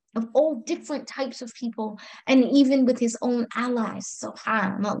 of all different types of people, and even with his own allies.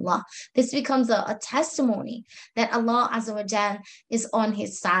 SubhanAllah. This becomes a testimony that Allah Azza wa Jal is on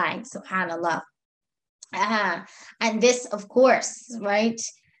his side. SubhanAllah. And this, of course, right,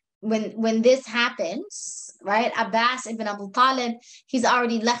 when this happens, right, Abbas ibn Abu Talib, he's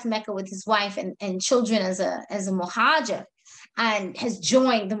already left Mecca with his wife and children as a muhajir, and has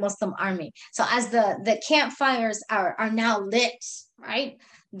joined the Muslim army. So as the campfires are now lit, right,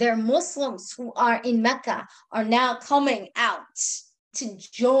 their Muslims who are in Mecca are now coming out to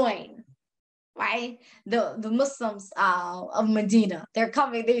join, right, the Muslims of Medina. They're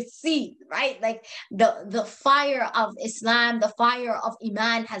coming, they see, right, like the fire of Islam, the fire of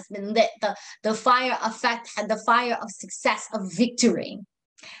Iman has been lit, the fire of faith, the fire of success, of victory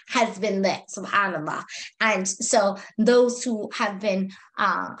has been lit, subhanAllah. And so those who have been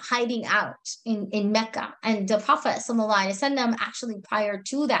hiding out in Mecca, and the Prophet sallallahu alaihi wasallam, actually prior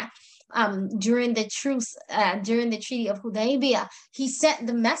to that, during the truce, during the Treaty of Hudaybiyah, he sent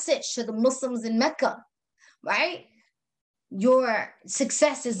the message to the Muslims in Mecca, right? Your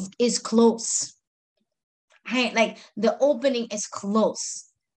success is close, right? Like, the opening is close.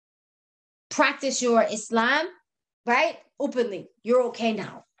 Practice your Islam, right? Openly. You're okay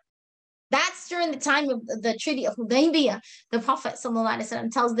now. That's during the time of the Treaty of Hudaybiyah. The Prophet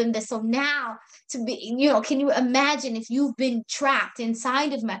ﷺ tells them this. So now, to be, can you imagine if you've been trapped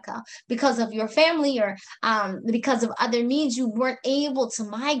inside of Mecca because of your family, or because of other means, you weren't able to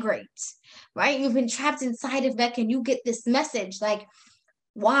migrate, right? You've been trapped inside of Mecca, and you get this message like,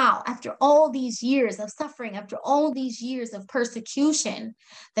 wow, after all these years of suffering, after all these years of persecution,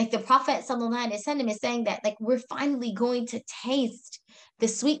 like the Prophet ﷺ is saying that, like, we're finally going to taste the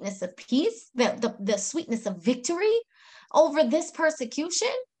sweetness of peace, the sweetness of victory over this persecution.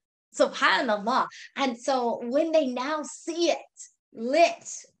 SubhanAllah. And so when they now see it lit,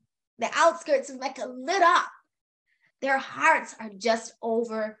 the outskirts of Mecca lit up, their hearts are just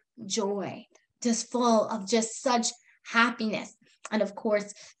overjoyed, just full of just such happiness. And of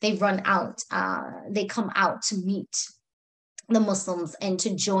course, they run out, they come out to meet the Muslims and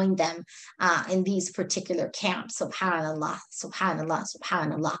to join them in these particular camps. SubhanAllah, SubhanAllah,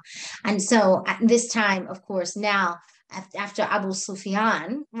 SubhanAllah. And so at this time, of course, now after Abu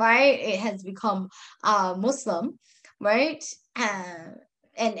Sufyan, right, it has become Muslim, right,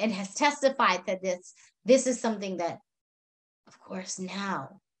 and has testified that this is something that, of course,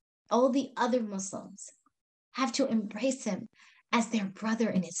 now all the other Muslims have to embrace him as their brother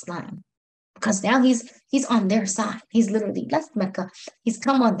in Islam, because now he's on their side. He's literally left Mecca. He's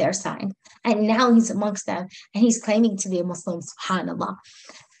come on their side, and now he's amongst them, and he's claiming to be a Muslim. SubhanAllah.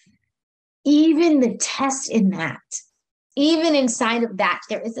 Even the test in that, even inside of that,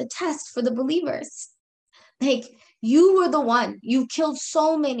 there is a test for the believers. Like, You were the one. You killed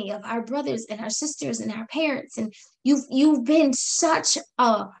so many of our brothers and our sisters and our parents, and you've been such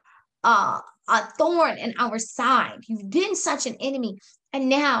a thorn in our side. You've been such an enemy, and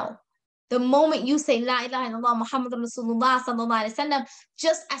now the moment you say La ilaha illallah Muhammad Rasulullah sallallahu alaihi wasallam,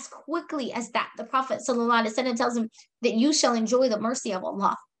 just as quickly as that, the Prophet sallallahu alaihi wasallam tells him that you shall enjoy the mercy of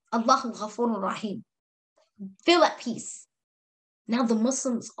Allah. Allahu Ghafurur Rahim. Feel at peace. Now the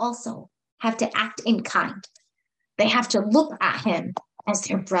Muslims also have to act in kind. They have to look at him as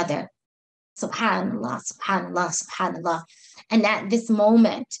their brother. Subhanallah, subhanallah, subhanallah. And at this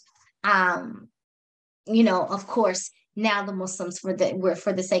moment, of course, now the Muslims, for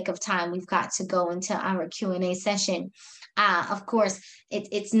the sake of time, we've got to go into our Q&A session. Of course,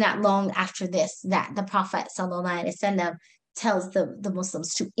 it's not long after this that the Prophet sallallahu alaihi wasallam tells the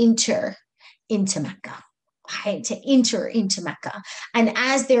Muslims to enter into Mecca. Right, to enter into Mecca. And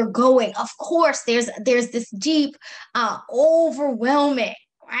as they're going, of course, there's this deep, overwhelming,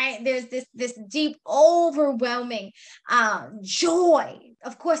 right? There's this deep, overwhelming joy,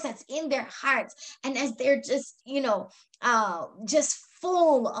 of course, that's in their hearts. And as they're just, just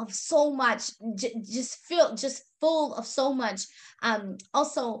full of so much, just full of so much,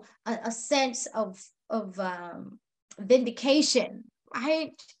 also a sense of vindication,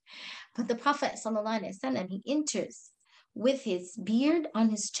 right? But the Prophet sallallahu alaihi wasallam, he enters with his beard on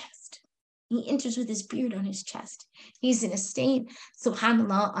his chest. He enters with his beard on his chest. He's in a state,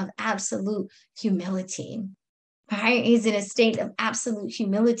 subhanallah, of absolute humility. Right? He's in a state of absolute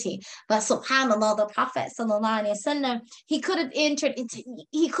humility. But subhanallah, the Prophet sallallahu alaihi wasallam, he could have entered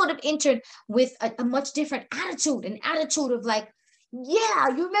with a much different attitude, an attitude of like, yeah,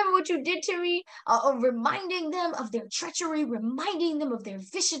 you remember what you did to me? Reminding them of their treachery, reminding them of their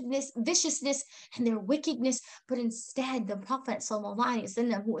viciousness and their wickedness. But instead, the Prophet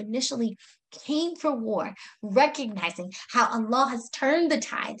ﷺ, who initially came for war, recognizing how Allah has turned the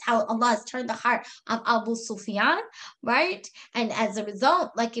tides, how Allah has turned the heart of Abu Sufyan, right? And as a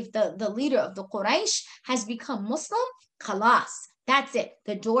result, like if the leader of the Quraysh has become Muslim, khalas. That's it.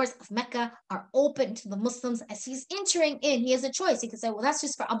 The doors of Mecca are open to the Muslims as he's entering in. He has a choice. He could say, well, that's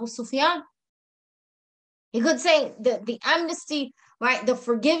just for Abu Sufyan. He could say the amnesty, right? The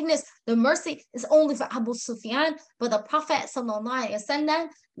forgiveness, the mercy is only for Abu Sufyan. But the Prophet ﷺ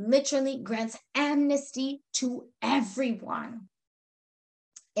literally grants amnesty to everyone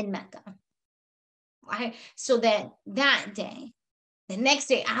in Mecca. Right? So that day, the next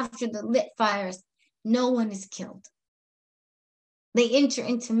day after the lit fires, no one is killed. They enter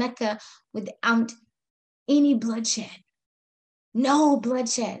into Mecca without any bloodshed. No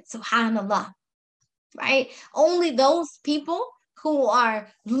bloodshed, subhanallah, right? Only those people who are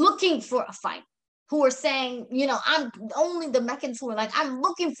looking for a fight, who are saying, I'm only the Meccans who are like, I'm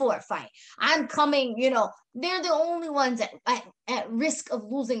looking for a fight. I'm coming, they're the only ones at risk of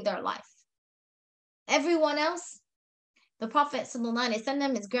losing their life. Everyone else, the Prophet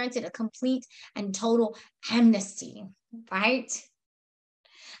ﷺ is granted a complete and total amnesty, right?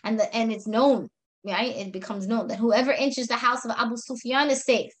 And it's known, right? It becomes known that whoever enters the house of Abu Sufyan is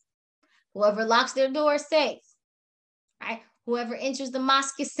safe. Whoever locks their door is safe, right? Whoever enters the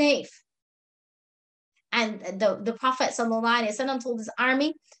mosque is safe. And the Prophet ﷺ told his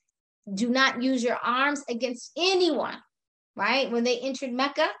army, do not use your arms against anyone, right? When they entered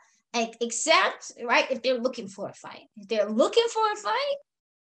Mecca, except, right, if they're looking for a fight. If they're looking for a fight,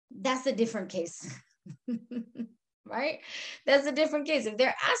 that's a different case. Right? That's a different case. If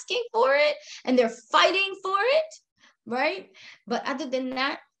they're asking for it and they're fighting for it, right? But other than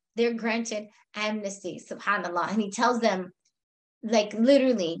that, they're granted amnesty, subhanAllah. And he tells them, like,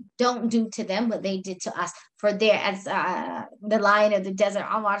 literally, don't do to them what they did to us. For there, as the Lion of the Desert,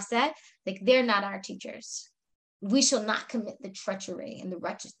 Omar said, like, they're not our teachers. We shall not commit the treachery and the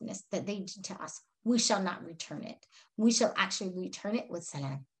wretchedness that they did to us. We shall not return it. We shall actually return it with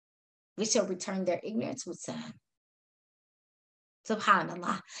salam. We shall return their ignorance with salam.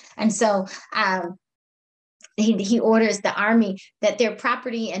 Subhanallah. And so he orders the army that their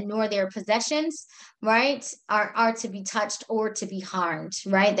property and nor their possessions, right, are to be touched or to be harmed,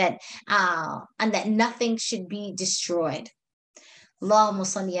 right? That and that nothing should be destroyed. Allahumma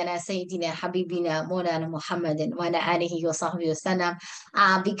salli ala Sayyidina Habibina Mawlana Muhammadin wa ala alihi wa sahbihi wa sallam.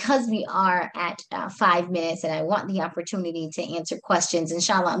 Because we are at 5 minutes and I want the opportunity to answer questions,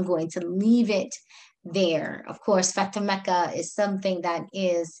 inshallah, I'm going to leave it there. Of course, Fathu Mecca is something that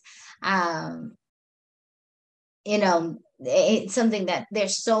is, it's something that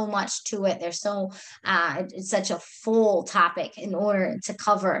there's so much to it. There's it's such a full topic in order to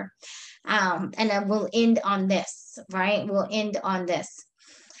cover. And then we'll end on this, right? We'll end on this.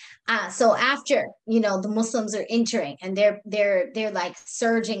 So after, the Muslims are entering, and they're like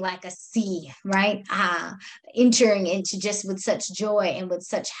surging like a sea, right? Entering into just with such joy and with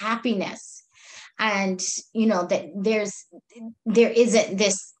such happiness. And that there isn't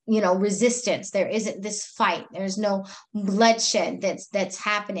this, resistance, there isn't this fight, there's no bloodshed that's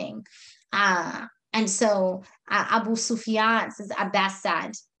happening. And so Abu Sufyan says, Abbas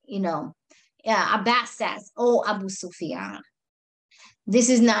said, Abbas says, oh Abu Sufyan, this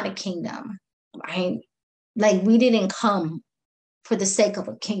is not a kingdom, right? Like, we didn't come for the sake of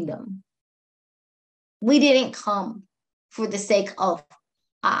a kingdom. We didn't come for the sake of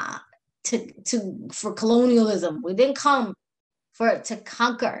uh for colonialism. We didn't come to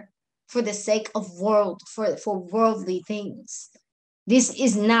conquer for the sake of for worldly things. This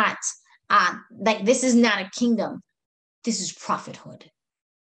is not this is not a kingdom. This is prophethood.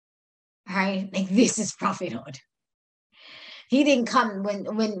 Right? Like, this is prophethood. He didn't come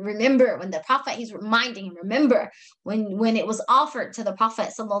remember when the prophet, he's reminding him, remember when it was offered to the prophet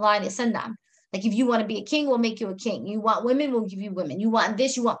sallallahu alaihi wasallam, like, if you want to be a king, we'll make you a king. You want women, we'll give you women. You want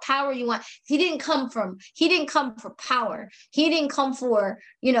this, you want power, he didn't come for power. He didn't come for,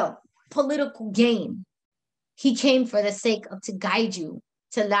 political gain. He came for the sake of to guide you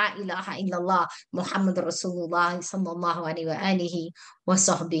to La ilaha illallah Muhammad Rasulullah sallallahu alaihi wa alihi wa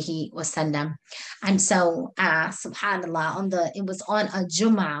sahbihi wa sallam. And so, subhanallah, it was on a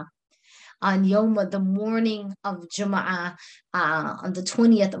Jum'ah, on Yoma, the morning of Jum'ah, on the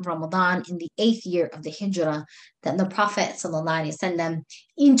 20th of Ramadan, in the 8th year of the Hijrah, that the Prophet sallallahu alaihi wasallam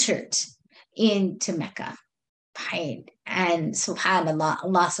entered into Mecca. Right? And subhanallah,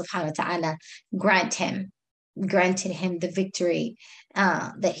 Allah subhanahu wa ta'ala granted him the victory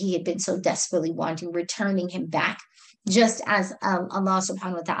that he had been so desperately wanting, returning him back, just as Allah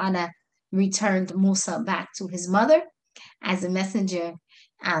subhanahu wa ta'ala returned Musa back to his mother as a messenger.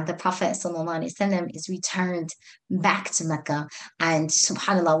 The Prophet sallallahu alaihi wasallam is returned back to Mecca, and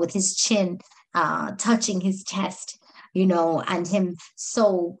subhanallah, with his chin touching his chest, and him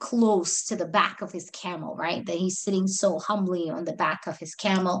so close to the back of his camel, right? That he's sitting so humbly on the back of his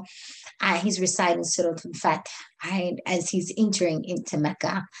camel. He's reciting Surah Al-Fatih, right, as he's entering into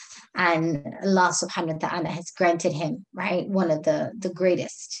Mecca. And Allah subhanahu wa ta'ala has granted him, right, one of the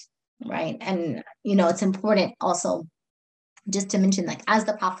greatest, right? And, it's important also just to mention, like, as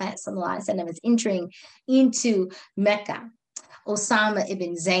the Prophet sallallahu alaihi wasallam is entering into Mecca, Osama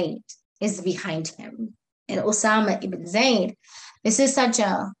ibn Zayd is behind him. And Osama ibn Zayd, this is such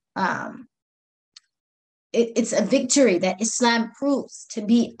it's a victory that Islam proves to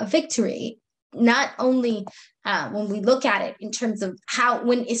be a victory. Not only when we look at it in terms of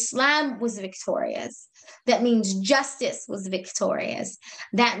when Islam was victorious, that means justice was victorious.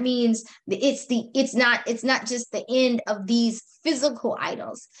 That means it's not just the end of these physical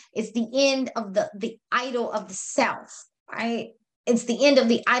idols. It's the end of the idol of the self, right? It's the end of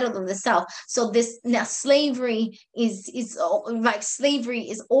the idol of the self. So this now slavery is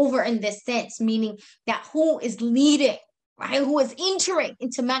over in this sense, meaning that who is leading, right? Who is entering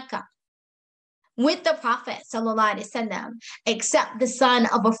into Mecca with the Prophet sallallahu alaihi wasallam, except the son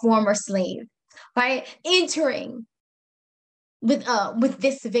of a former slave, right? Entering with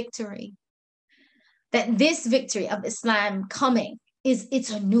this victory. That this victory of Islam coming it's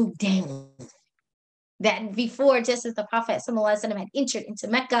a new day. That before, just as the Prophet ﷺ had entered into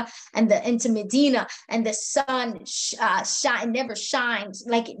Mecca and into Medina, and the sun never shined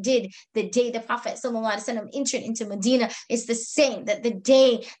like it did the day the Prophet ﷺ entered into Medina. It's the same, that the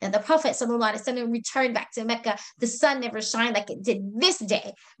day that the Prophet ﷺ returned back to Mecca, the sun never shined like it did this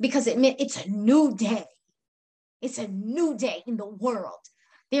day, because it meant it's a new day. It's a new day in the world.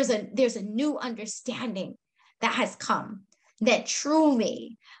 There's a new understanding that has come, that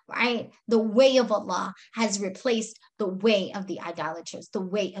truly, right, the way of Allah has replaced the way of the idolaters, the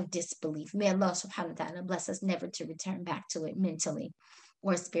way of disbelief. May Allah subhanahu wa ta'ala bless us never to return back to it mentally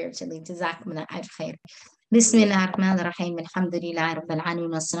or spiritually. Jazakumullah khair. Bismillah ar-Rahman ar-Rahim. Alhamdulillah Rabbil Alamin.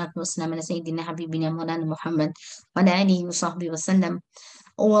 Wassalatu wassalamu ala Sayyidina Habibina Mawlana Muhammad wa ala alihi wa sahbihi wa sallam.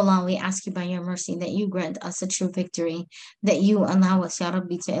 Oh Allah, we ask you by your mercy that you grant us a true victory, that you allow us, Ya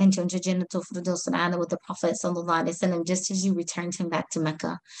Rabbi, to enter into Jannatul Firdaus al-A'la with the Prophet sallallahu alaihi wasallam, just as you returned him back to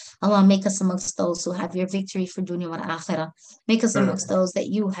Mecca. Allah, make us amongst those who have your victory for dunya wal akhirah. Make us amongst those that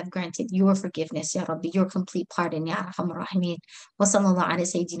you have granted your forgiveness, Ya Rabbi, your complete pardon, Ya Arhamar Rahimin. Wa sallallahu ala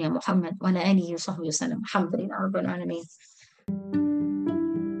Sayyidina Muhammad wa ala alihi wa sahbihi wa sallam. Alhamdulillah Rabbil Alameen.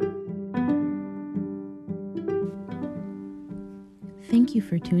 Thank you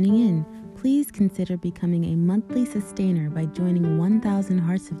for tuning in. please consider becoming a monthly sustainer by joining 1,000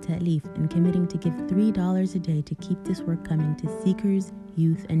 Hearts of Ta'leef and committing to give $3 a day to keep this work coming to seekers,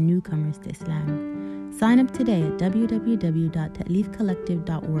 youth, and newcomers to Islam. Sign up today at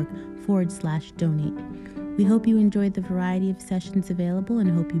www.ta'leefcollective.org/donate. We hope you enjoyed the variety of sessions available and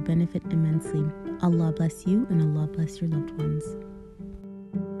hope you benefit immensely. Allah bless you and Allah bless your loved ones.